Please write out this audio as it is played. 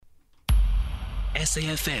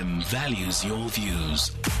SAFM values your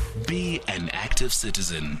views. Be an active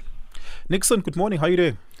citizen. Nixon, good morning. How are you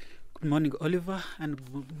doing? Good morning, Oliver,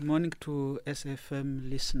 and good morning to SAFM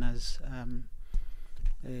listeners.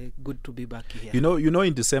 Good to be back here. You know,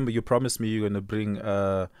 in December you promised me you're going to bring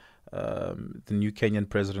the new Kenyan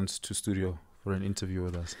president to studio for an interview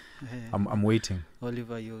with us. I'm waiting.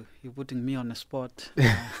 Oliver, you're putting me on the spot.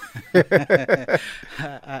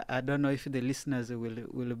 I don't know if the listeners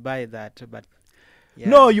will buy that, but yeah.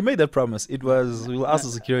 No, you made that promise. It was, we'll ask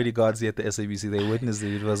the security guards here at the SABC. They witnessed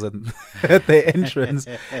it. It was at the entrance.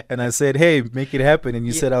 And I said, hey, make it happen. And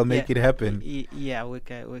you said, I'll make it happen. Yeah, we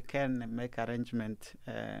can make arrangement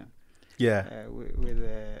with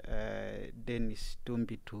Dennis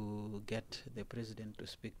Tumbi to get the president to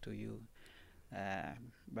speak to you.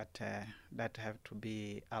 But that have to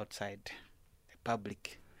be outside the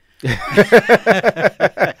public.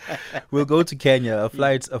 We'll go to Kenya. A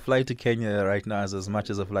flight to Kenya right now is as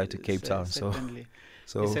much as a flight to Cape Town. So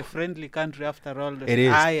it's a friendly country after all. It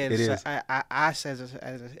is. Us as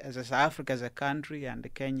South Africa as a country and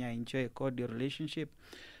Kenya enjoy a cordial relationship.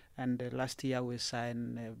 And last year we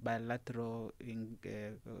signed a bilateral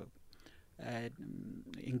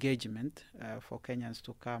engagement for Kenyans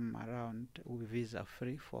to come around visa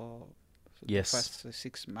free for the first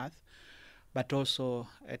 6 months. But also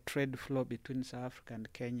a trade flow between South Africa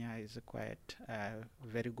and Kenya is quite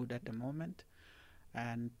very good at the moment,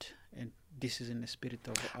 and this is in the spirit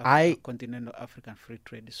of continental African free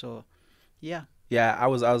trade. So, yeah. I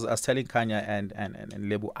was telling Kenya and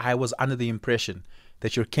Lebu, I was under the impression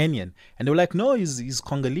that you're Kenyan, and they were like, no, he's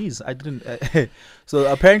Congolese. I didn't.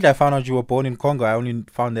 So apparently, I found out you were born in Congo. I only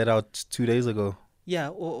found that out 2 days ago. Yeah,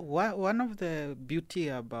 one of the beauty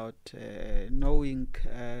about knowing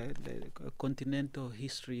the continental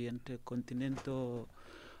history and continental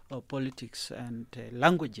politics and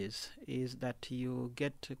languages is that you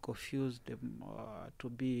get confused to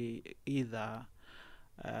be either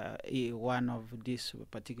one of this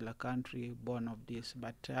particular country, born of this.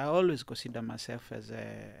 But I always consider myself as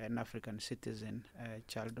an African citizen, a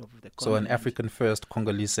child of the continent. So an African first,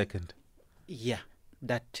 Congolese second. Yeah.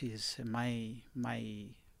 That is my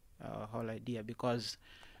whole idea, because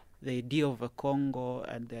the idea of a Congo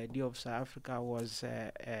and the idea of South Africa was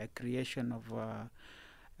a creation of the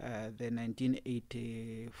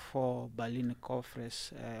 1984 Berlin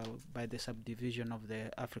Conference by the subdivision of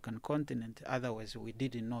the African continent. Otherwise, we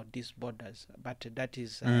didn't know these borders. But that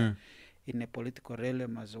is in a political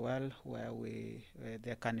realm as well, where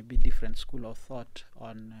there can be different school of thought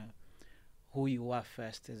on who you are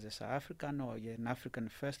first as a South African, or you're an African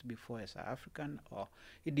first before a South African, or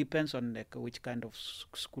it depends on which kind of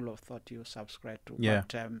school of thought you subscribe to. Yeah.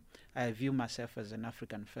 But I view myself as an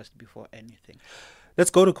African first before anything. Let's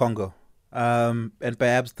go to Congo. And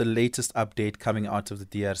perhaps the latest update coming out of the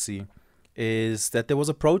DRC is that there was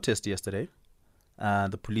a protest yesterday.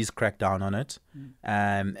 The police cracked down on it.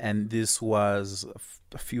 And this was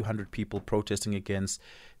a few hundred people protesting against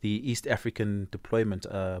the East African deployment,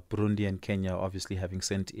 Burundi and Kenya obviously having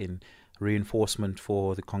sent in reinforcement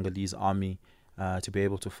for the Congolese army to be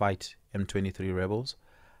able to fight M23 rebels.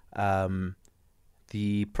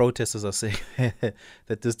 The protesters are saying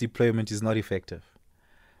that this deployment is not effective.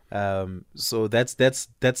 So that's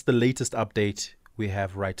the latest update we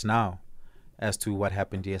have right now as to what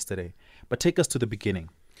happened yesterday. But take us to the beginning.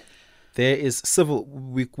 There is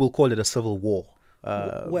we'll call it a civil war.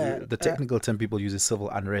 The technical term people use is civil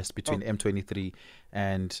unrest between M23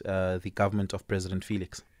 and the government of President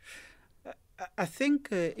Felix. I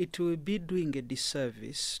think it will be doing a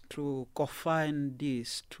disservice to confine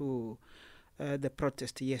this to the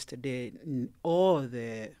protest yesterday, or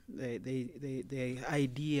the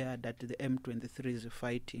idea that the M23 is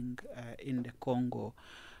fighting in the Congo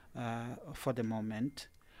for the moment.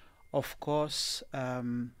 Of course,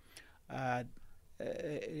 there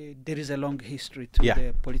is a long history to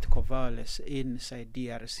the political violence inside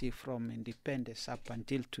DRC from independence up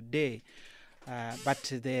until today.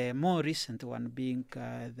 But the more recent one being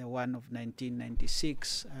the one of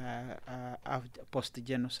 1996,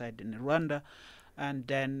 post-genocide in Rwanda, and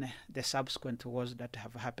then the subsequent wars that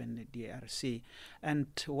have happened in DRC. And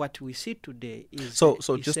what we see today is... So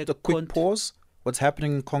just a quick pause. What's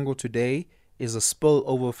happening in Congo today is a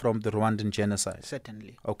spillover from the Rwandan genocide.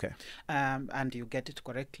 Certainly. Okay. And you get it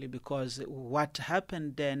correctly, because what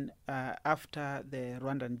happened then after the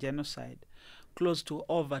Rwandan genocide, close to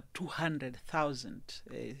over 200,000.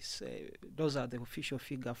 Those are the official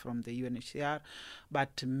figure from the UNHCR,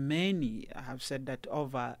 but many have said that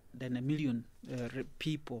over than 1 million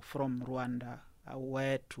people from Rwanda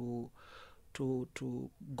were to to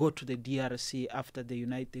go to the DRC after the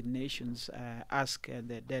United Nations asked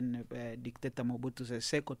the then dictator Mobutu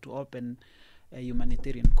Sese Seko to open a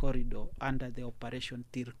humanitarian corridor under the Operation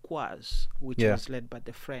Turquoise, which was led by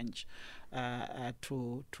the French,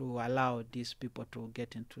 to allow these people to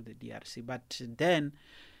get into the DRC. But then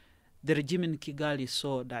the regime in Kigali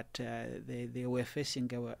saw that they were facing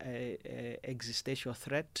a existential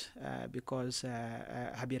threat because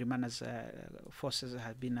Habyarimana's forces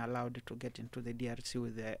had been allowed to get into the DRC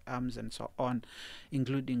with their arms and so on,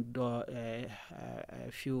 including a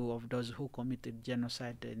few of those who committed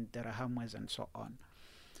genocide in Interahamwe and so on.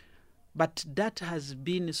 But that has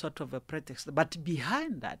been sort of a pretext. But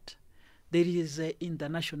behind that, there is an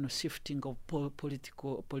international shifting of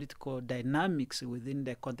political dynamics within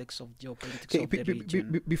the context of geopolitics of the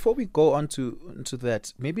region. Before we go on to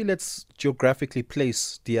that, maybe let's geographically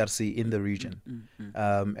place DRC in the region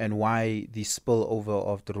and why the spillover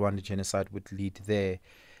of the Rwanda genocide would lead there.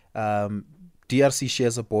 DRC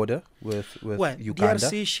shares a border with Uganda.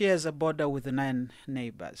 DRC shares a border with 9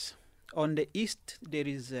 neighbors. On the east, there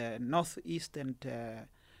is northeast and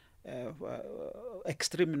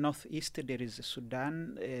extreme northeast, there is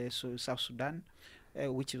Sudan, South Sudan,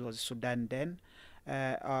 which was Sudan then.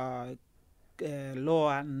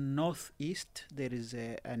 Lower northeast, there is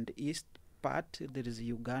and east part, there is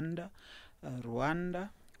Uganda,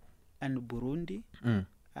 Rwanda, and Burundi,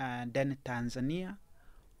 and then Tanzania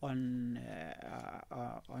on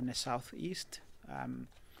the southeast,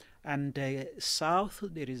 and south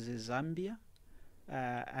there is Zambia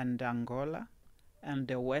and Angola. And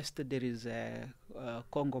the west, there is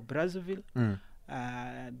Congo, Brazzaville.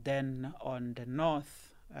 Then on the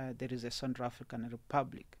north, there is a Central African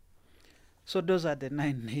Republic. So those are the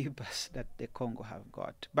 9 neighbors that the Congo have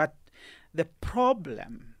got. But the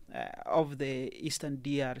problem of the Eastern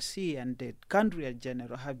DRC and the country in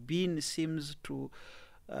general seems to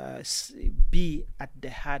be at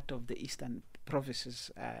the heart of the Eastern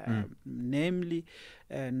provinces, namely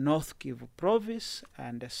North Kivu province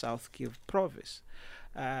and the South Kivu province.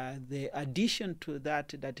 The addition to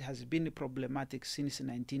that has been problematic since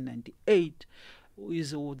 1998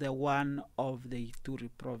 is the one of the Ituri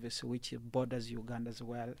province, which borders Uganda as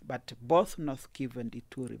well, but both North Kivu and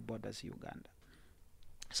Ituri borders Uganda.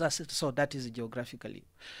 So that is geographically.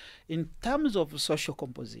 In terms of social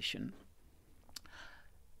composition,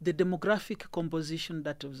 the demographic composition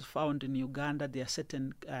that was found in Uganda, there are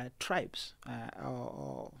certain tribes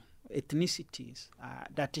or ethnicities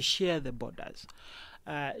that share the borders.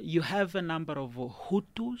 You have a number of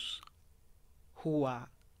Hutus who are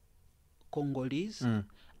Congolese,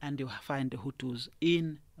 and you find the Hutus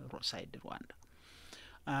inside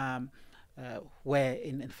Rwanda, where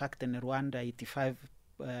in fact in Rwanda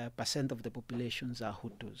 85% of the populations are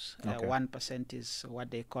Hutus. 1% is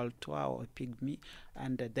what they call Twa or Pygmy,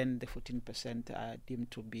 and then the 14% are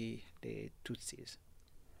deemed to be the Tutsis.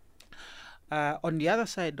 On the other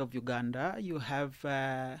side of Uganda, you have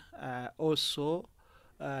also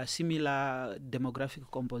similar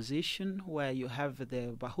demographic composition where you have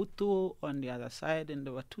the Bahutu on the other side and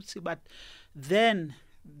the Watutsi, but then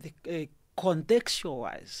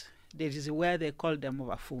contextual-wise, there is where they call them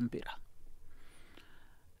Wafumbira.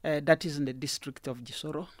 That is in the district of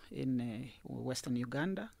Gisoro in western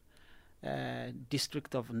Uganda,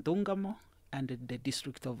 district of Ndungamo, and the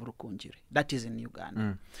district of Rukunjiri. That is in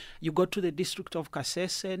Uganda. You go to the district of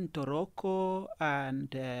Kasese, Ntoroko,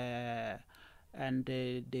 and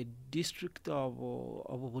the district of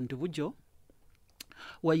Bundubujo,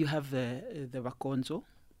 where you have the Bakonzo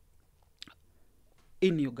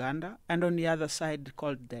in Uganda, and on the other side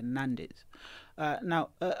called the Nandes. Now,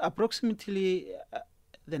 approximately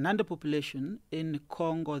the Nande population in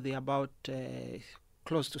Congo, they are about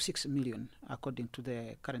close to 6 million, according to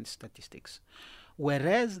the current statistics.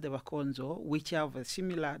 Whereas the Bakonzo, which have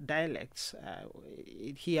similar dialects,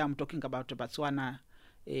 here I'm talking about Botswana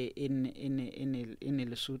in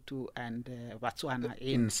Lesotho and Botswana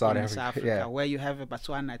in South Africa, where you have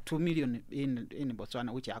Botswana 2 million in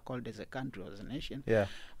Botswana, which are called as a country or as a nation.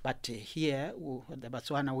 But here, the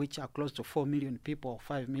Botswana, which are close to 4 million people,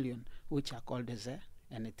 5 million, which are called as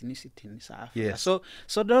an ethnicity in South Africa. So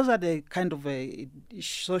those are the kind of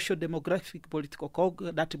socio-demographic political cog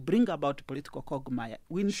that bring about political quagmire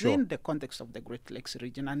within the context of the Great Lakes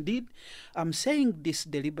region. Indeed, I'm saying this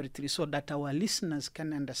deliberately so that our listeners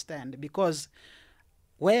can understand, because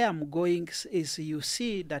where I'm going is you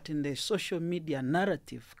see that in the social media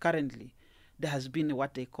narrative currently, there has been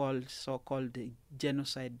what they call so-called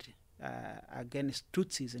genocide against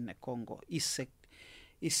Tutsis in the Congo.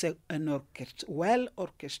 It's an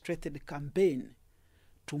well-orchestrated campaign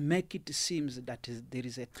to make it seem that there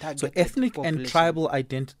is a target. So ethnic and tribal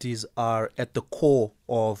identities are at the core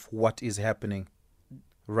of what is happening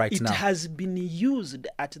right now. It has been used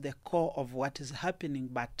at the core of what is happening,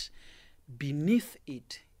 but beneath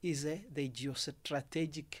it is the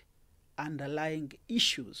geostrategic underlying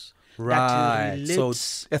issues. Right. That so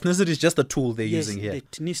ethnicity is just a tool they're using here.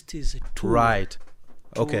 Ethnicity is a tool. Right.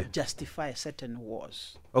 To justify certain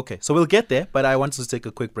wars. Okay, so we'll get there, but I want to take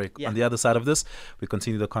a quick break. On the other side of this, we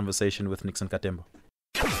continue the conversation with Nixon Katembo.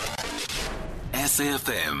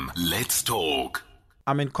 SAFM, let's talk.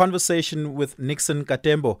 I'm in conversation with Nixon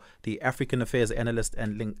Katembo, the African Affairs Analyst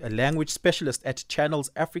and Language Specialist at Channel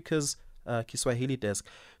Africa's Kiswahili desk.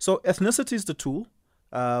 So ethnicity is the tool,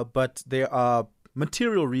 but there are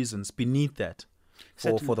material reasons beneath that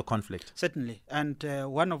for the conflict. Certainly, and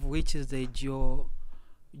one of which is the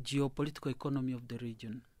geopolitical economy of the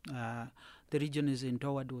region. The region is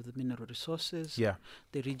endowed with mineral resources. Yeah.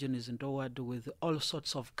 The region is endowed with all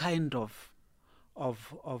sorts of kind of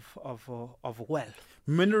wealth.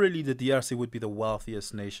 Minerally, the DRC would be the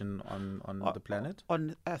wealthiest nation on the planet?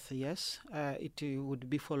 On Earth, yes. It would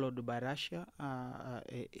be followed by Russia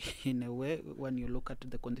in a way when you look at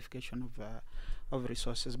the quantification of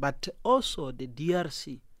resources. But also the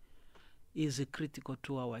DRC is critical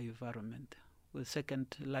to our environment, with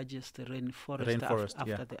second largest rainforest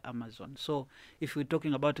after the Amazon. So if we're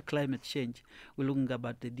talking about climate change, we're looking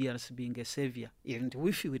about the DRC being a savior. And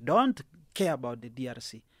if we don't care about the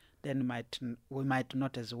DRC, then we might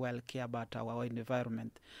not as well care about our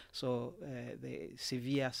environment. So the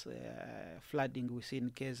severe flooding we see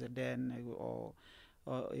in KZN or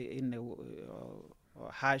in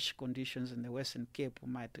harsh conditions in the Western Cape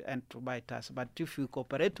might end to bite us. But if we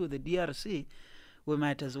cooperate with the DRC, we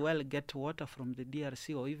might as well get water from the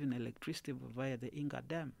DRC or even electricity via the Inga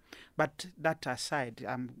Dam. But that aside,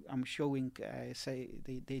 I'm showing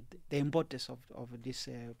the importance of this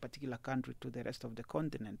particular country to the rest of the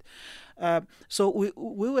continent. So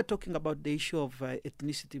we were talking about the issue of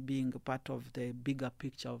ethnicity being part of the bigger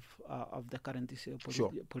picture of the current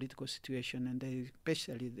political situation and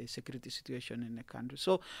especially the security situation in the country.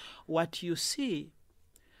 So what you see,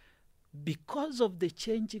 because of the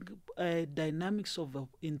changing dynamics of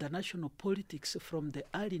international politics from the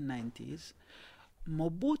early 90s,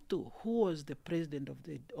 Mobutu, who was the president of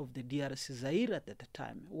the DRC, Zaire at the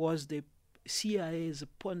time, was the CIA's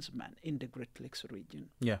bondsman in the Great Lakes region.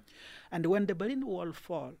 Yeah. And when the Berlin Wall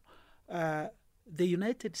fell, the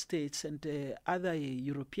United States and other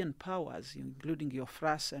European powers, including your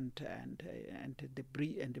France and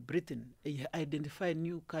Britain, identify a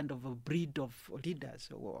new kind of a breed of leaders,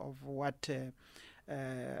 of what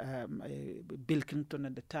Bill Clinton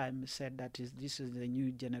at the time said that this is the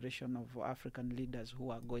new generation of African leaders who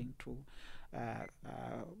are going to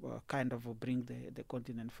kind of bring the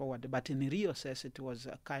continent forward. But in real sense, it was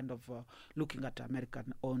a kind of looking at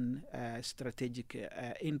American own strategic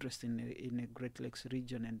interest in the Great Lakes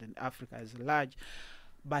region and in Africa as large.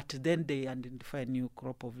 But then they identify a new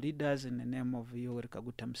crop of leaders in the name of Yoweri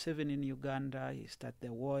Kaguta Museveni in Uganda. He started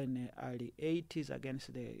the war in the early 80s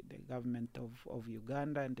against the government of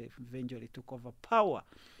Uganda, and they eventually took over power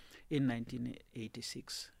in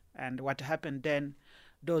 1986. And what happened then,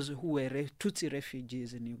 those who were Tutsi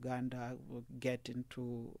refugees in Uganda will get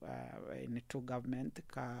into government.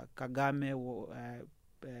 Kagame,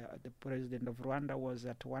 the president of Rwanda, was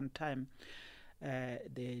at one time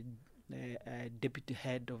the deputy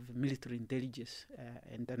head of military intelligence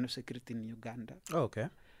and internal security in Uganda. Oh, okay.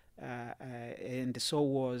 And so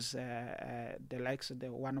was the likes of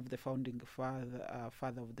one of the founding father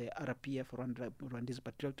of the RPF, Rwandese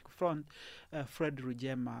Patriotic Front, Fred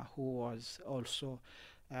Rugema, who was also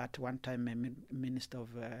at one time a minister of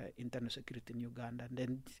internal security in Uganda. And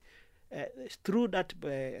then through that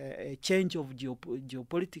change of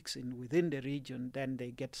geopolitics within the region, then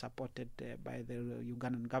they get supported by the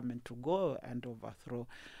Ugandan government to go and overthrow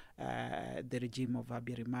the regime of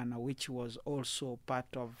Habyarimana, which was also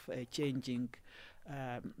part of changing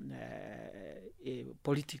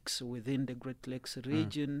politics within the Great Lakes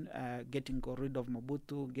region, getting rid of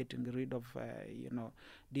Mobutu, getting rid of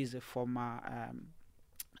these former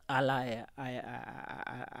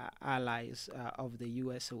allies of the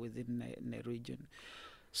U.S. within the region.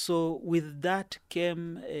 So with that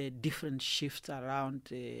came a different shift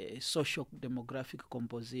around social demographic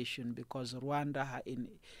composition, because Rwanda in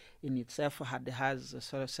itself has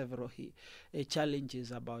several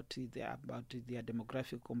challenges about their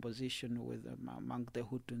demographic composition with among the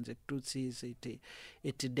Hutu and the Tutsis.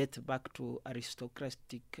 It dates back to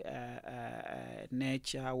aristocratic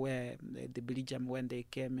nature, where the Belgium, when they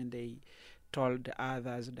came and they told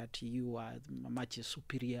others that you are much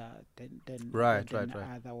superior than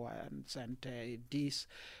other ones, and this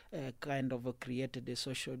kind of created a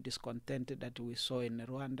social discontent that we saw in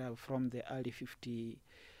Rwanda from the early 50s,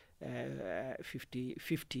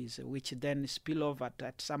 which then spill over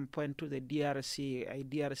at some point to the DRC.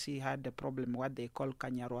 DRC had a problem, what they call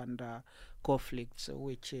Kanyarwanda conflicts,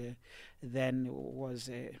 which then was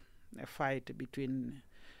a fight between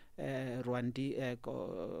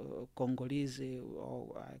Congolese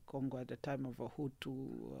or Congo at the time of a Hutu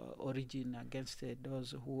origin against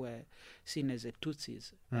those who were seen as the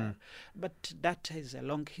Tutsis. But that has a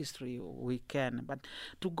long history, but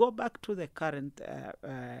to go back to the current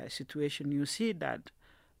situation, you see that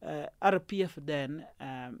RPF then,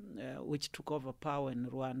 which took over power in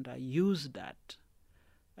Rwanda, used that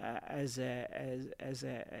as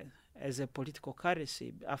a political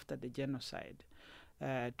currency after the genocide.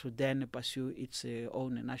 To then pursue its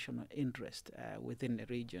own national interest within the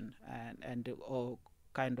region and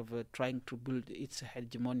kind of trying to build its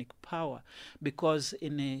hegemonic power, because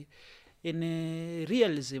in a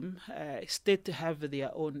realism, states have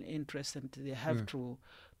their own interests and they have to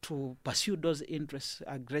pursue those interests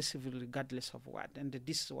aggressively regardless of what. And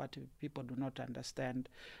this is what people do not understand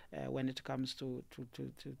when it comes to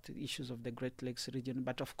issues of the Great Lakes region.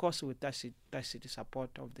 But of course, with tacit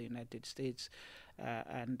support of the United States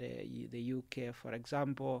and the UK, for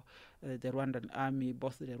example, the Rwandan army,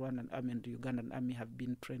 both the Rwandan army and the Ugandan army have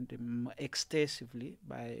been trained extensively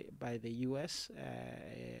by the US.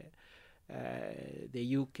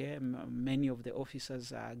 The UK, many of the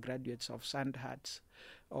officers are graduates of Sandhurst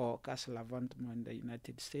or Castle Avantmo in the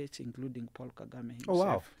United States, including Paul Kagame himself. Oh,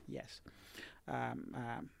 wow. Yes.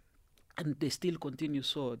 And they still continue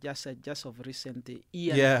so. Just of recent, it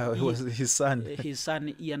was his son. His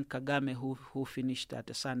son Ian Kagame, who finished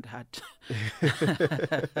at Sandhurst.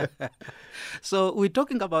 So we're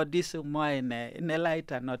talking about this more in a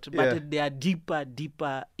lighter note, but there are deeper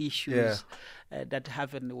issues that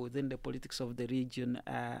happen within the politics of the region.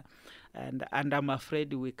 And I'm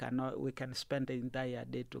afraid we can spend the entire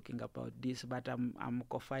day talking about this, but I'm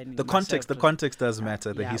confining the context. The context does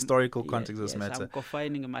matter. The historical context does matter. I'm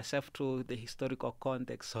confining myself to the historical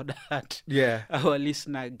context so that our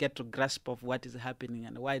listener get to grasp of what is happening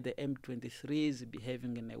and why the M23 is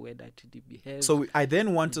behaving in a way that it behaves. So I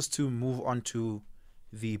then want us to move on to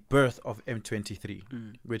the birth of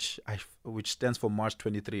M23, which stands for March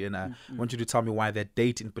 23, and I want you to tell me why that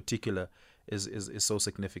date in particular is so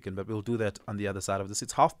significant. But we'll do that on the other side of this.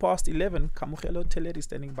 It's 11:30. Kamogelo Teleri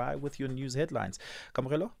standing by with your news headlines.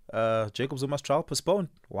 Kamogelo, Jacob Zuma's trial postponed.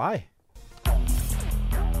 Why?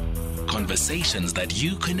 Conversations that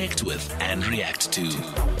you connect with and react to.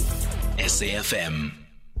 SAFM.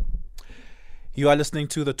 You are listening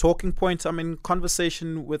to The Talking Point. I'm in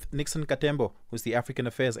conversation with Nixon Katembo, who's the African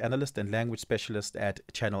Affairs Analyst and Language Specialist at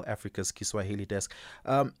Channel Africa's Kiswahili desk.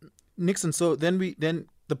 Nixon, so then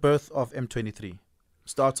the birth of M23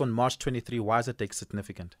 starts on March 23. Why is it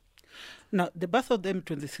significant? Now, the birth of the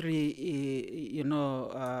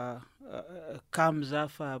M23, comes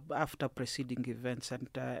after preceding events, and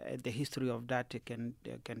the history of that can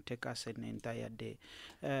take us an entire day.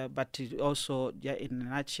 But it also, in a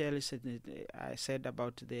nutshell, I said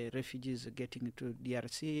about the refugees getting into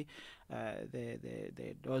DRC,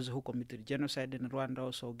 those who committed genocide in Rwanda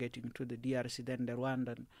also getting to the DRC, then the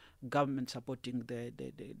Rwandan government supporting the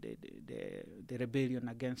rebellion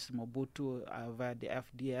against Mobutu via the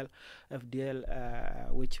FDL,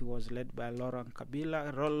 which was led by Laura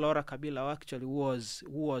Kabila. Laura Kabila actually was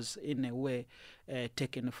in a way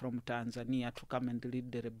taken from Tanzania to come and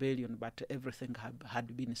lead the rebellion, but everything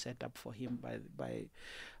had been set up for him by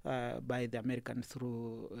the Americans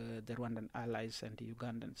through the Rwandan allies and the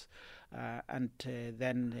Ugandans. And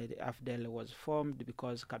then the FDL was formed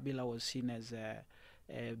because Kabila was seen as a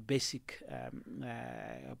basic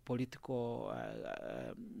political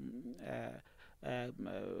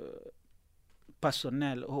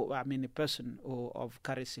personnel, a person of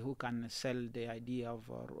currency who can sell the idea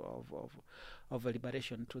of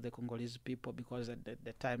liberation to the Congolese people, because at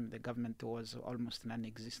the time the government was almost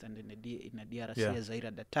non-existent in the DRC Zaire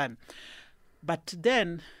at the time. But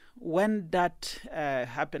then, when that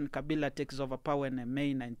happened, Kabila takes over power in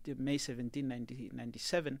May 17,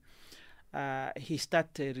 1997. He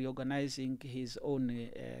started reorganizing his own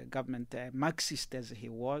government, Marxist as he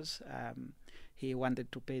was. He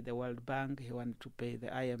wanted to pay the World Bank, he wanted to pay the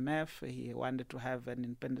IMF, he wanted to have an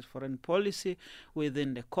independent foreign policy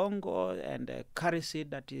within the Congo and a currency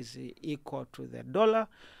that is equal to the dollar.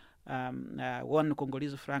 One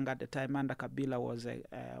Congolese franc at the time under Kabila was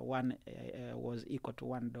was equal to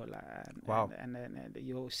 $1. Wow. And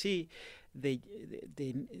you see the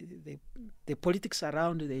politics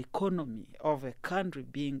around the economy of a country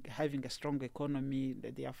having a strong economy,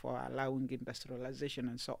 therefore allowing industrialization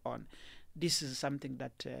and so on. This is something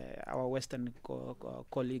that our Western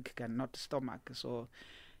colleague cannot stomach. So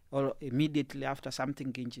or immediately after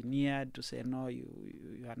something engineered to say, no,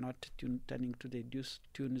 you are not turning to the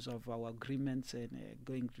tunes of our agreements and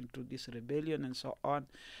going into this rebellion and so on.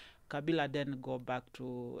 Kabila then go back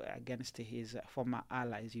to against his former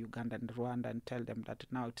allies, Uganda and Rwanda, and tell them that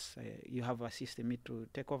now it's you have assisted me to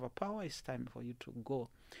take over power, it's time for you to go.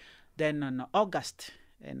 Then on August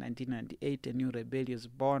 1998, a new rebellion is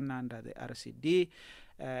born under the RCD,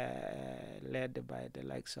 led by the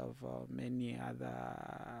likes of many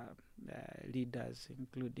other leaders,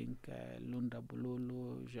 including Lunda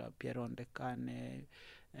Bululu, Pierre Ndekane,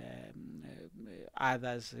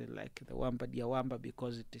 others like the Wamba Diawamba,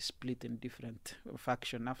 because it is split in different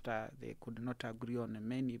factions after they could not agree on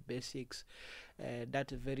many basics.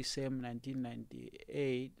 That very same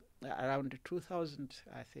 1998, around 2000,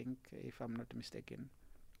 I think, if I'm not mistaken,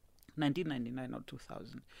 1999 or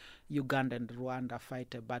 2000, Uganda and Rwanda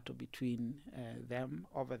fight a battle between them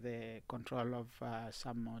over the control of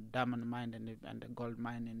some diamond mine and a gold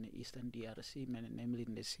mine in the eastern DRC, namely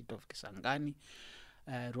in the city of Kisangani.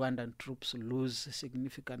 Rwandan troops lose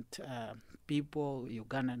significant people,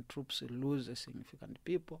 Ugandan troops lose significant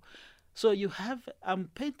people. So you have, I'm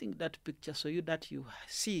painting that picture so that you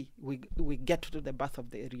see we get to the birth of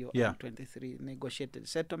the Rio 23 negotiated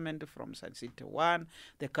settlement from San City 1.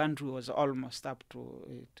 The country was almost up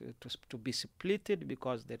to be splitted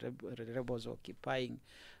because the rebels were occupying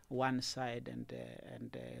one side and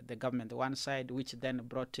the government one side, which then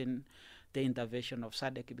brought in the intervention of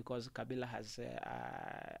SADC because Kabila has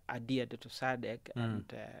adhered to SADC, and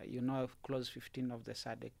clause 15 of the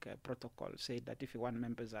SADC protocol say that if one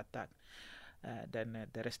member is attacked, then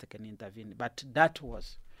the rest can intervene. But that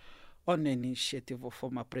was on initiative of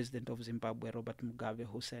former president of Zimbabwe, Robert Mugabe,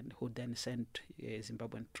 who then sent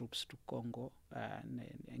Zimbabwean troops to Congo,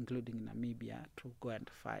 including Namibia, to go and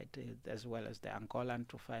fight, as well as the Angolan,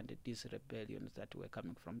 to find these rebellions that were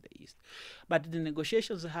coming from the east. But the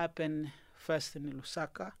negotiations happened first in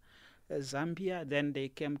Lusaka, Zambia, then they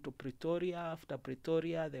came to Pretoria. After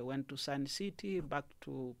Pretoria, they went to Sun City, back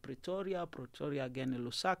to Pretoria again in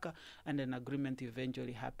Lusaka, and an agreement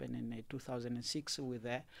eventually happened in 2006 with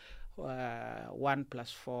a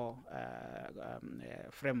 1+4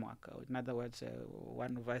 framework. In other words,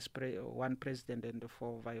 one president and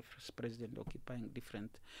 4 vice presidents occupying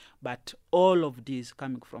different, but all of these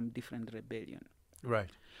coming from different rebellion. Right.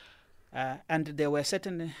 And there were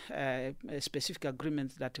certain specific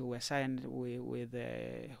agreements that were signed with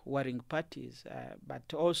warring parties,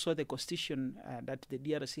 but also the constitution that the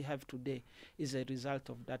DRC have today is a result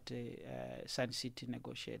of that Sun City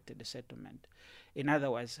negotiated settlement. In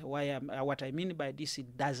other words, what I mean by this,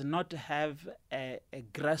 it does not have a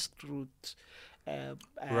grassroots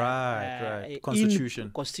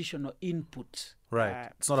constitutional input.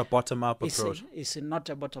 Right. It's not a bottom-up approach. It's not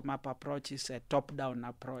a bottom-up approach. It's a top-down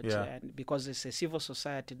approach. Yeah. And because it's a civil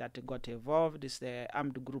society that got involved, it's the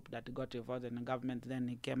armed group that got involved in the government, then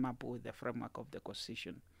it came up with the framework of the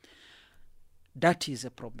constitution. That is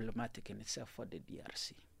a problematic in itself for the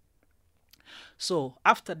DRC. So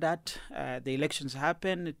after that, the elections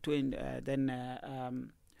happened.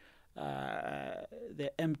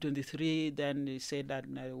 The M23 then said that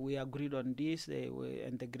we agreed on this. The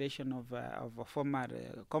integration of a former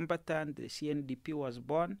combatant. The CNDP was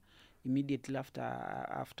born immediately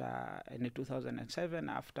after in 2007,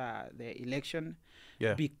 after the election,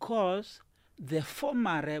 because the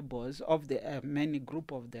former rebels of the many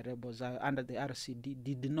group of the rebels under the RCD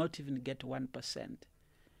did not even get 1%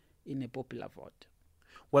 in a popular vote.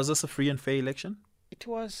 Was this a free and fair election? It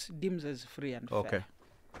was deemed as free and fair. Okay.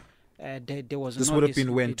 There was this no would have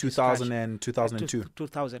been when 2000 and 2002?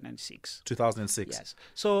 2006. 2006. Yes.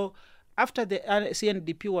 So after the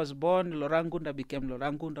CNDP was born, Laurent Nkunda became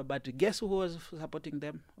Laurent Nkunda, but guess who was supporting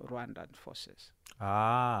them? Rwandan forces.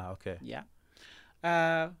 Ah, okay. Yeah.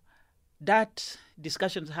 That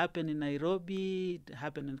discussions happened in Nairobi, it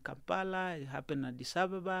happened in Kampala, it happened in Addis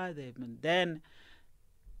Ababa, then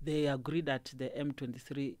they agreed that the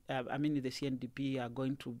M23, the CNDP are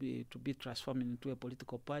going to be transformed into a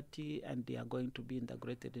political party, and they are going to be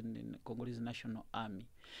integrated in Congolese National Army.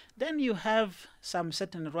 Then you have some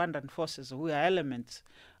certain Rwandan forces who are elements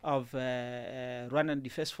of Rwandan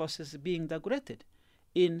Defense Forces being integrated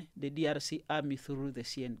in the DRC Army through the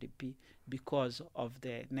CNDP because of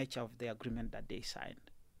the nature of the agreement that they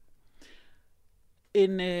signed.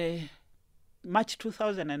 in March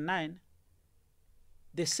 2009,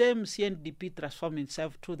 the same CNDP transformed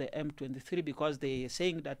itself to the M23 because they are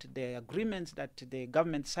saying that the agreements that the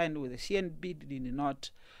government signed with the CNB did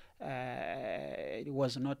not,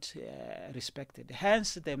 was not respected.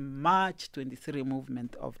 Hence the March 23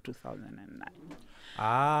 movement of 2009.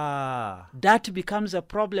 That becomes a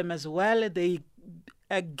problem as well. They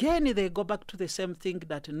go back to the same thing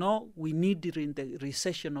that no, we need the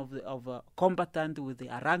recession of a combatant with the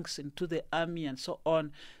ranks into the army and so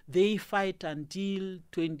on. They fight until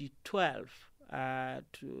 2012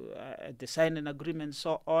 to the signing agreement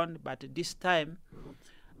so on. But this time,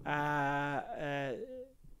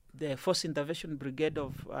 the Force Intervention Brigade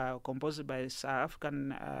composed by South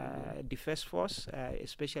African Defense Force,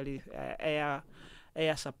 especially air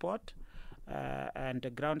support, and the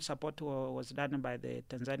ground support was done by the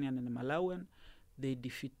Tanzanian and the Malawian. They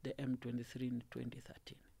defeat the M23 in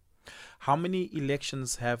 2013. How many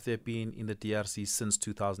elections have there been in the DRC since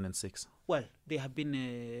 2006? Well, there have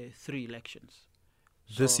been 3 elections.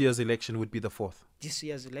 This year's election would be the 4th? This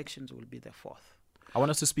year's elections will be the 4th. I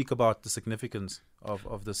want us to speak about the significance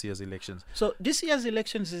of this year's elections. So this year's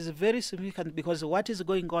elections is very significant because what is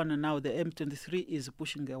going on now, the M23 is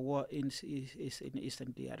pushing a war in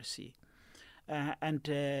Eastern DRC. And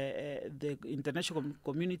the international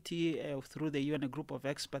community, through the UN group of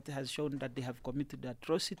experts, has shown that they have committed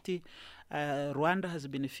atrocity. Rwanda has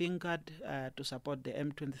been fingered to support the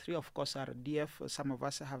M23. Of course, RDF, some of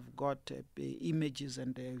us have got images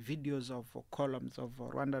and videos of columns of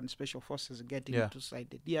Rwandan special forces getting inside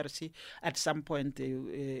the DRC. At some point,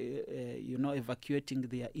 evacuating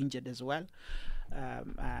their injured as well.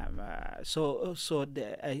 So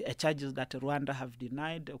the charges that Rwanda have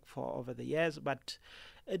denied for over the years, but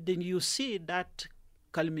then you see that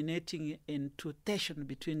culminating into tension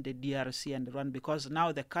between the DRC and Rwanda, because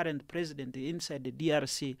now the current president inside the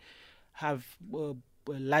DRC have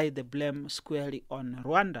laid the blame squarely on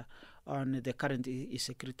Rwanda on the current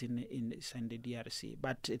insecurity in the DRC.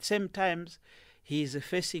 But at the same time, he is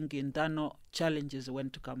facing internal challenges when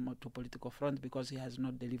to come to political front because he has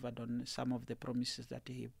not delivered on some of the promises that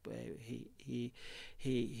he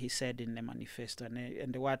said in the manifesto.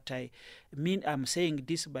 And what I mean, I'm saying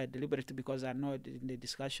this by deliberate because I know in the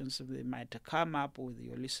discussions they might come up with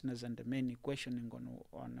your listeners and the many questioning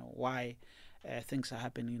on why things are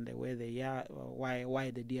happening in the way they are,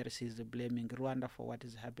 why the DRC is blaming Rwanda for what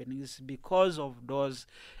is happening. It's because of those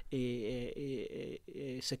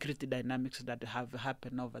security dynamics that have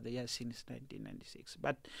happened over the years since 1996.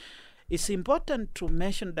 But it's important to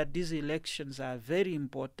mention that these elections are very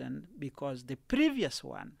important because the previous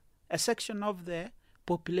one, a section of the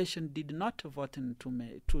population did not vote in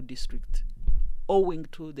two districts owing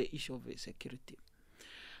to the issue of security.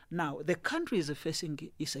 Now, the country is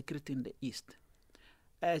facing insecurity in the east.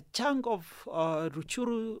 A chunk of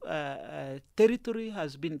Rutshuru territory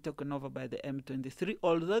has been taken over by the M23,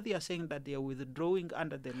 although they are saying that they are withdrawing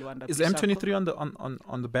under the Luanda. Is M23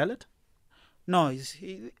 on the ballot? No,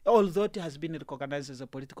 although it has been recognized as a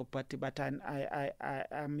political party, but I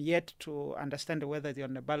am yet to understand whether they're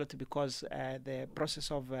on the ballot because the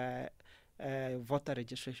process of voter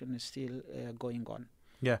registration is still going on.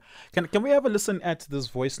 Yeah, can we have a listen at this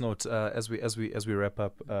voice note as we wrap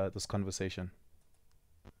up this conversation?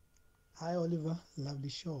 Hi Oliver, lovely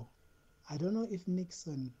show. I don't know if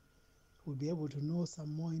Nixon will be able to know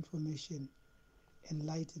some more information,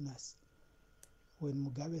 enlighten us. When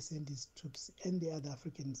Mugabe sent his troops and the other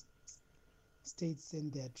African states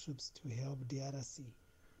sent their troops to help DRC,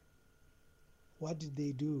 what did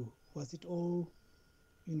they do? Was it all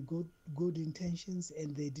in good intentions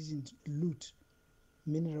and they didn't loot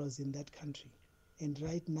minerals in that country? And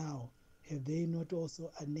right now, have they not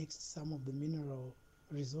also annexed some of the mineral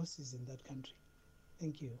resources in that country?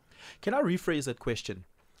 Thank you. Can I rephrase that question?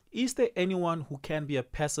 Is there anyone who can be a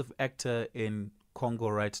passive actor in Congo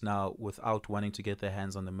right now without wanting to get their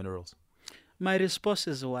hands on the minerals? My response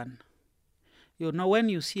is one. You know, when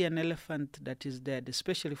you see an elephant that is dead,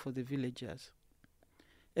 especially for the villagers,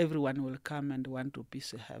 everyone will come and want to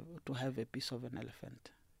have a piece of an elephant.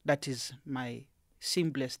 That is my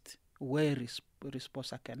simplest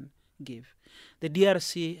response I can give. The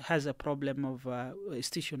DRC has a problem of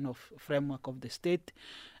institution of framework of the state,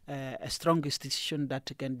 a strong institution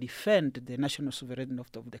that can defend the national sovereignty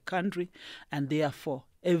of the country, and therefore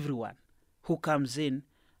everyone who comes in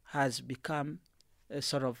has become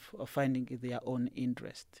sort of finding their own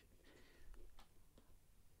interest.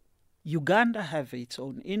 Uganda have its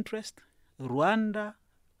own interest. Rwanda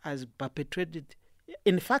has perpetrated.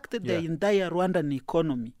 In fact, the entire Rwandan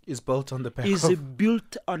economy is built on the back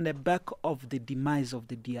built on the back of the demise of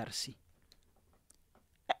the DRC.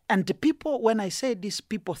 And the people, when I say this,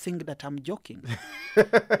 people think that I'm joking.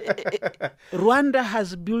 Rwanda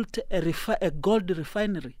has built a gold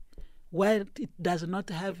refinery where it does not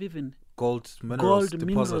have even gold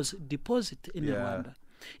minerals deposit in Rwanda.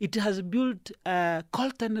 It has built a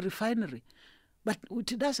coltan refinery, but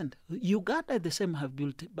it doesn't. Uganda the same have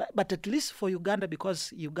built, but at least for Uganda,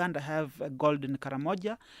 because Uganda have gold in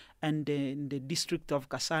Karamoja and in the district of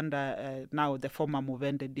Kasanda, now the former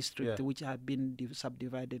Muvende district, which have been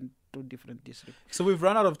subdivided into different districts. So we've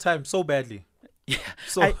run out of time so badly. Yeah,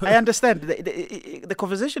 so I understand. The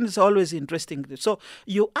conversation is always interesting. So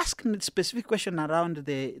you asked a specific question around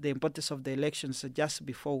the importance of the elections just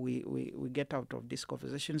before we get out of this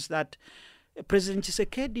conversation, is that President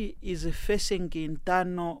Tshisekedi is facing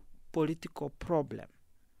internal political problem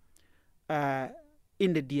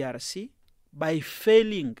in the DRC by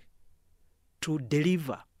failing to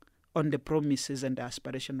deliver on the promises and the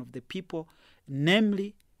aspiration of the people,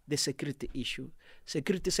 namely the security issue.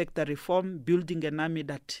 Security sector reform, building an army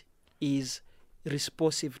that is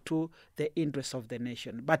responsive to the interests of the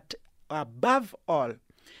nation. But above all,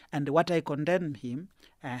 and what I condemn him,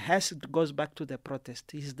 as it goes back to the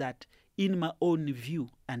protest, is that in my own view,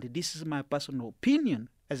 and this is my personal opinion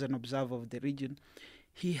as an observer of the region,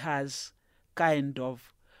 he has kind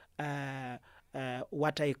of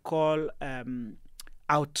what I call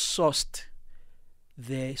outsourced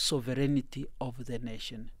the sovereignty of the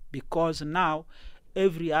nation, because now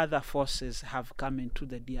every other forces have come into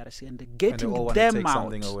the DRC, and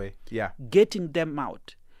getting them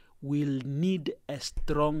out will need a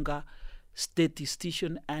stronger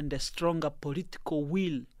statistician and a stronger political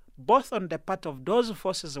will, both on the part of those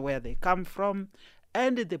forces where they come from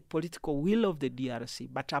and the political will of the DRC.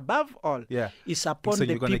 But above all, it's upon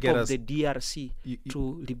the people of the DRC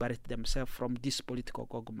to liberate themselves from this political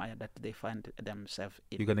quagmire that they find themselves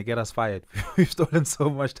in. You're going to get us fired. We've stolen so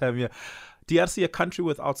much time here. DRC, a country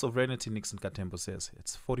without sovereignty, Nixon Katembo says.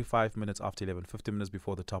 It's 45 minutes after 11, 50 minutes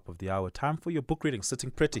before the top of the hour. Time for your book reading.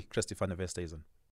 Sitting Pretty, Christy van der Westhuizen.